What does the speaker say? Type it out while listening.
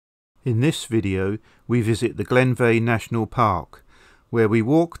In this video we visit the Glenveagh National Park, where we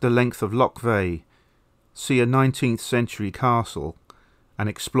walk the length of Loch Veagh, see a 19th century castle and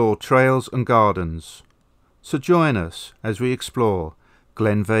explore trails and gardens. So join us as we explore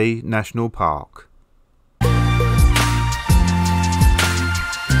Glenveagh National Park.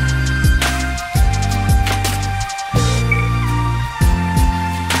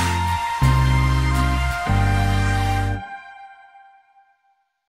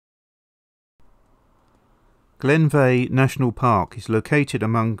 Glenveagh National Park is located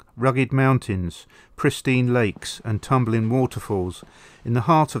among rugged mountains, pristine lakes and tumbling waterfalls in the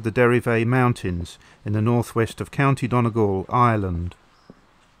heart of the Donegal Mountains in the northwest of County Donegal, Ireland.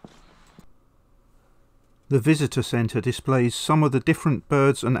 The visitor centre displays some of the different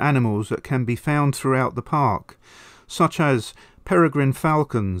birds and animals that can be found throughout the park, such as peregrine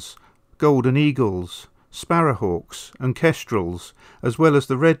falcons, golden eagles, sparrowhawks and kestrels, as well as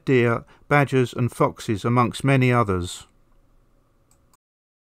the red deer, badgers and foxes, amongst many others.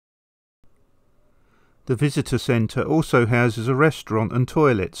 The visitor centre also houses a restaurant and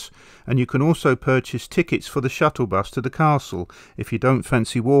toilets, and you can also purchase tickets for the shuttle bus to the castle if you don't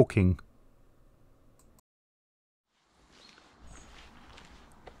fancy walking.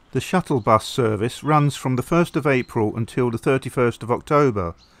 The shuttle bus service runs from the 1st of April until the 31st of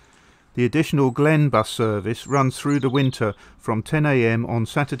October. The additional Glen bus service runs through the winter from 10 AM on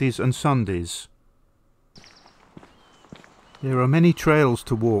Saturdays and Sundays. There are many trails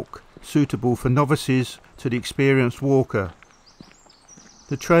to walk, suitable for novices to the experienced walker.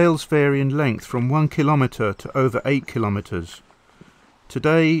 The trails vary in length from 1 kilometre to over 8 kilometres.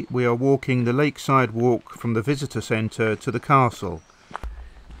 Today we are walking the lakeside walk from the visitor centre to the castle.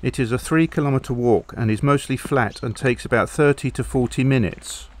 It is a 3-kilometre walk and is mostly flat and takes about 30 to 40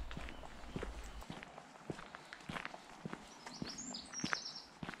 minutes.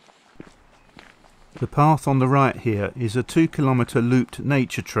 The path on the right here is a 2-kilometre looped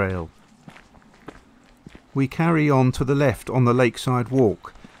nature trail. We carry on to the left on the lakeside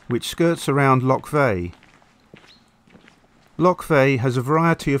walk, which skirts around Loch Veagh. Loch Veagh has a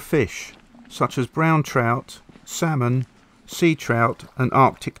variety of fish, such as brown trout, salmon, sea trout and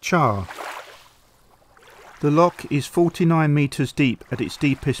Arctic char. The loch is 49 metres deep at its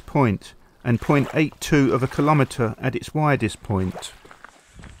deepest point and 0.82 of a kilometre at its widest point.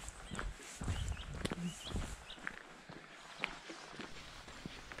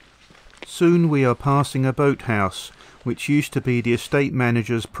 Soon we are passing a boathouse, which used to be the estate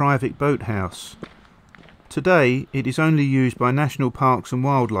manager's private boathouse. Today it is only used by National Parks and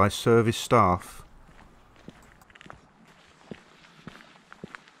Wildlife Service staff.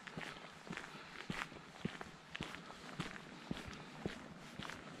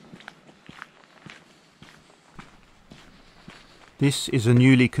 This is a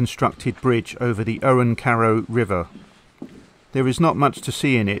newly constructed bridge over the Carrow River. There is not much to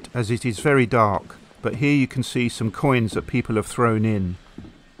see in it as it is very dark, but here you can see some coins that people have thrown in.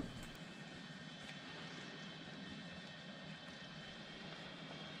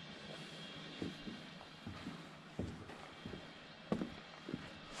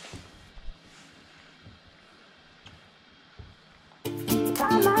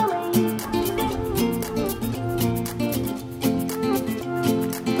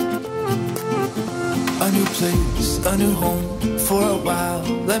 A new place, a new home, for a while,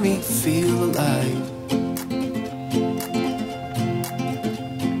 let me feel alive.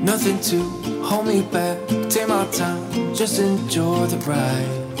 Nothing to hold me back, take my time, just enjoy the ride.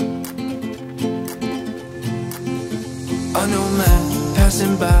 A new man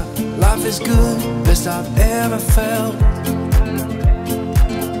passing by, life is good, best I've ever felt.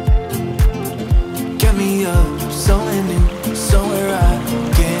 Get me up, somewhere new, somewhere I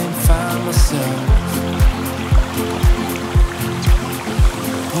can find myself.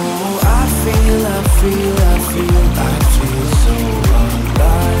 Oh, I feel so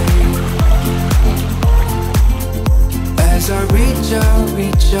alive. As I reach out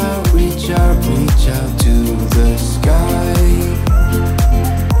to the sky.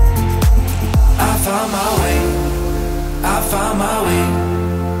 I found my way.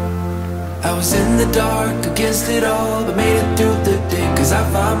 I was in the dark against it all, but made it through the day. Cause I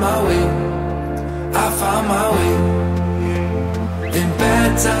found my way. In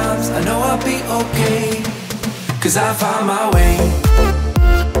bad times, I know I'll be okay. Cause I found my way.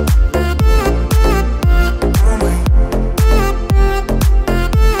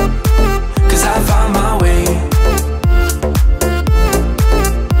 Cause I found my way.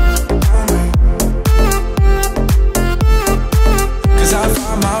 Cause I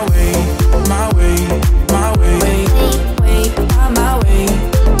found my way. My way, my way. My way,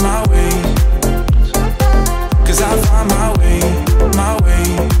 my way.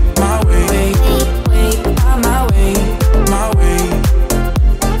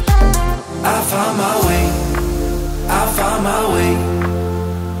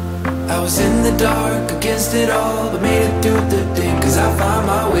 was in the dark, against it all, but made it through the day. Cause I found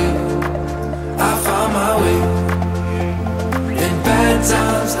my way, I found my way. In bad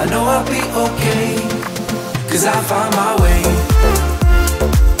times, I know I'll be okay. Cause I found my way.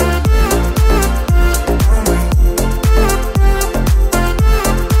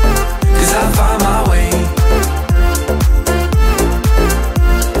 Cause I found my way.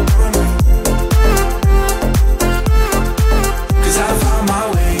 Cause I found my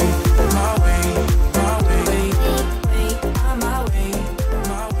way, my way, my way, my way,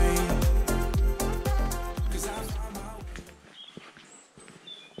 my way. Cause I found my way.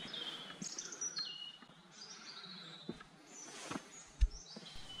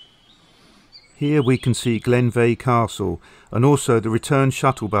 Here we can see Glenveagh Castle and also the return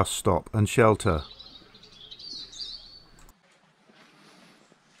shuttle bus stop and shelter.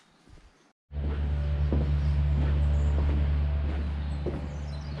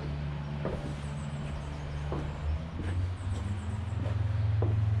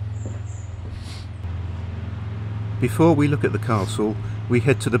 Before we look at the castle, we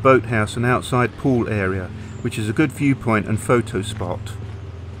head to the boathouse and outside pool area, which is a good viewpoint and photo spot.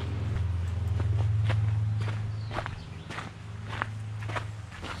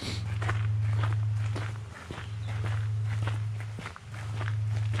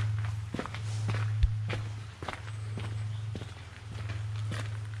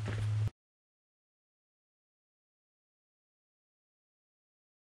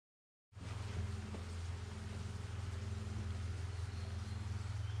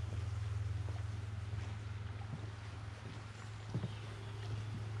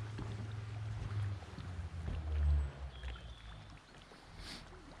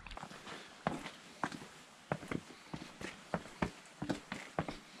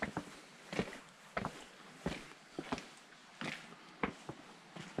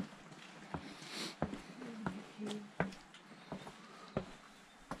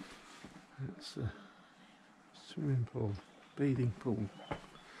 It's a swimming pool, bathing pool.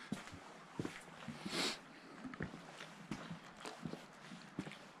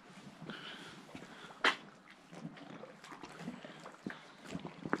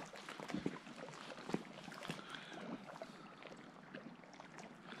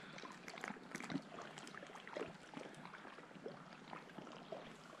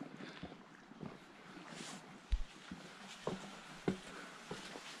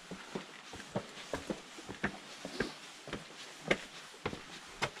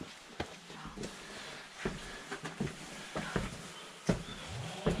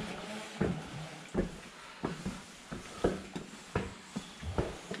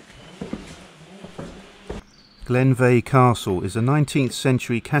 Glenveagh Castle is a 19th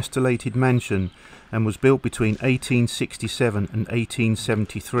century castellated mansion and was built between 1867 and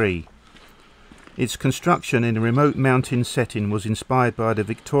 1873. Its construction in a remote mountain setting was inspired by the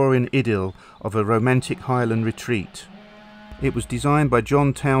Victorian idyll of a romantic Highland retreat. It was designed by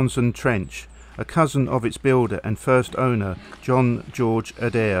John Townsend Trench, a cousin of its builder and first owner, John George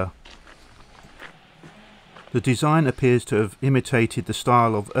Adair. The design appears to have imitated the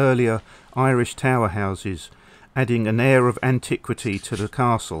style of earlier Irish tower houses, adding an air of antiquity to the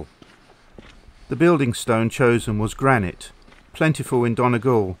castle. The building stone chosen was granite, plentiful in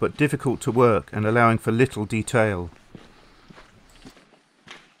Donegal but difficult to work and allowing for little detail.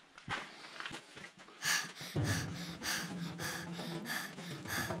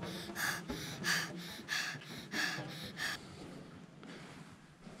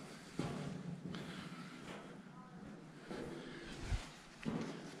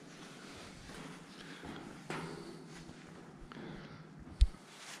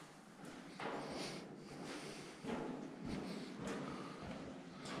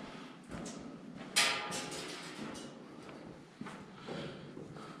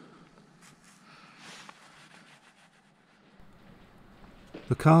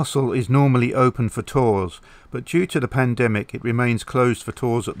 The castle is normally open for tours, but due to the pandemic it remains closed for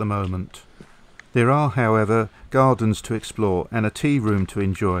tours at the moment. There are, however, gardens to explore and a tea room to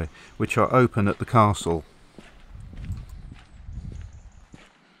enjoy, which are open at the castle.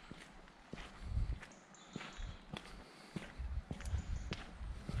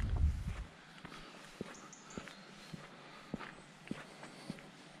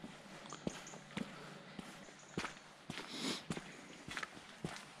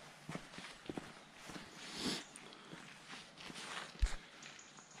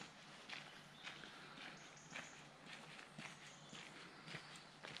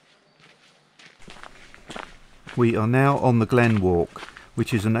 We are now on the Glen Walk,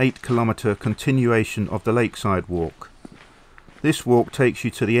 which is an 8-kilometre continuation of the lakeside walk. This walk takes you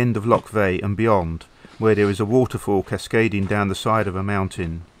to the end of Loch Veigh and beyond, where there is a waterfall cascading down the side of a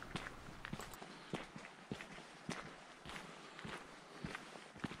mountain.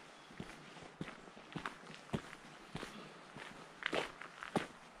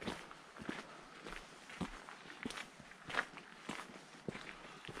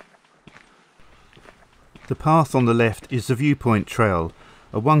 The path on the left is the Viewpoint Trail,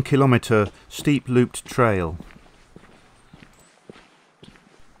 a 1 kilometre steep looped trail.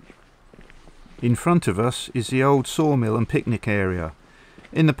 In front of us is the old sawmill and picnic area.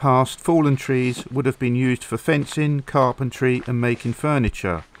 In the past, fallen trees would have been used for fencing, carpentry and making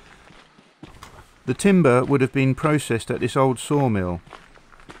furniture. The timber would have been processed at this old sawmill.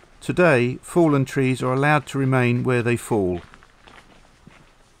 Today, fallen trees are allowed to remain where they fall.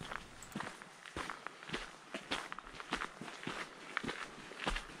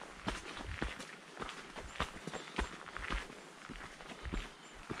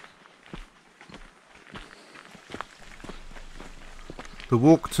 The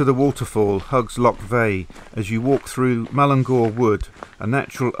walk to the waterfall hugs Loch Veigh as you walk through Mullingar Wood, a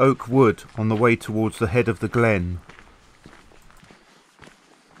natural oak wood on the way towards the head of the glen.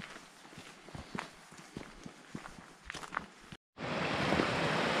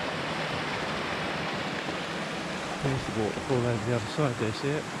 There's the waterfall over the other side there, see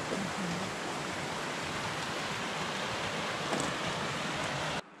it?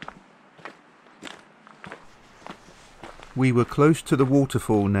 We were close to the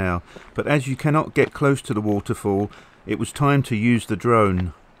waterfall now, but as you cannot get close to the waterfall, it was time to use the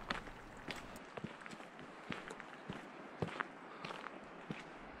drone.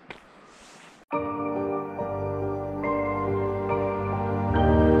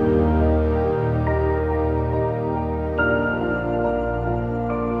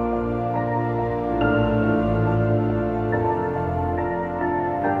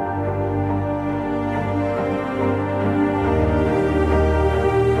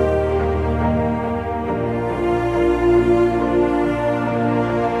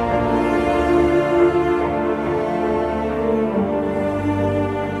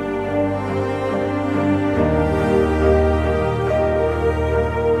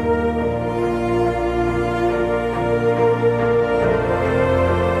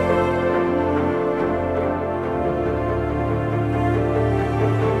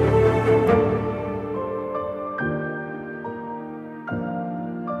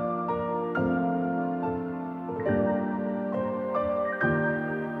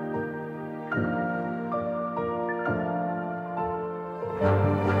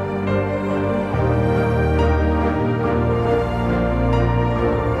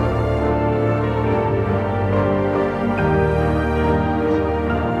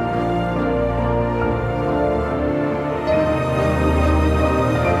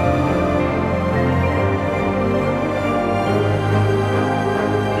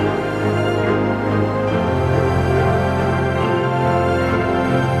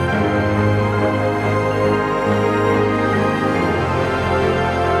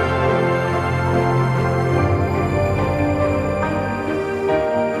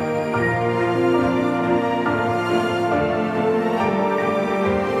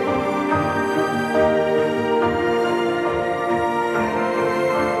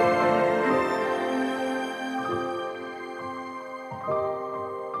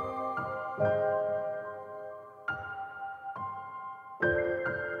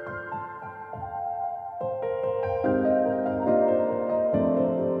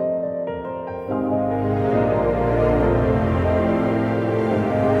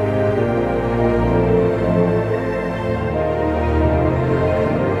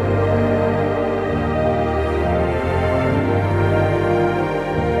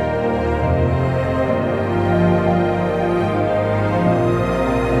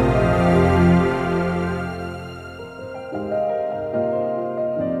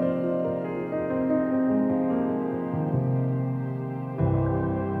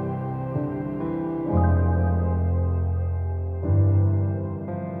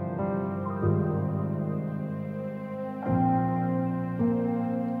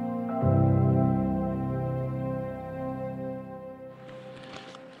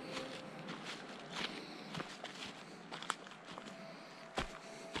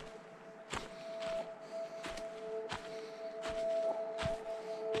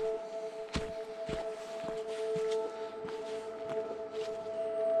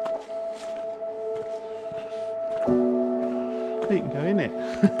 You can go in it.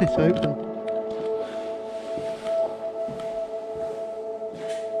 It's open.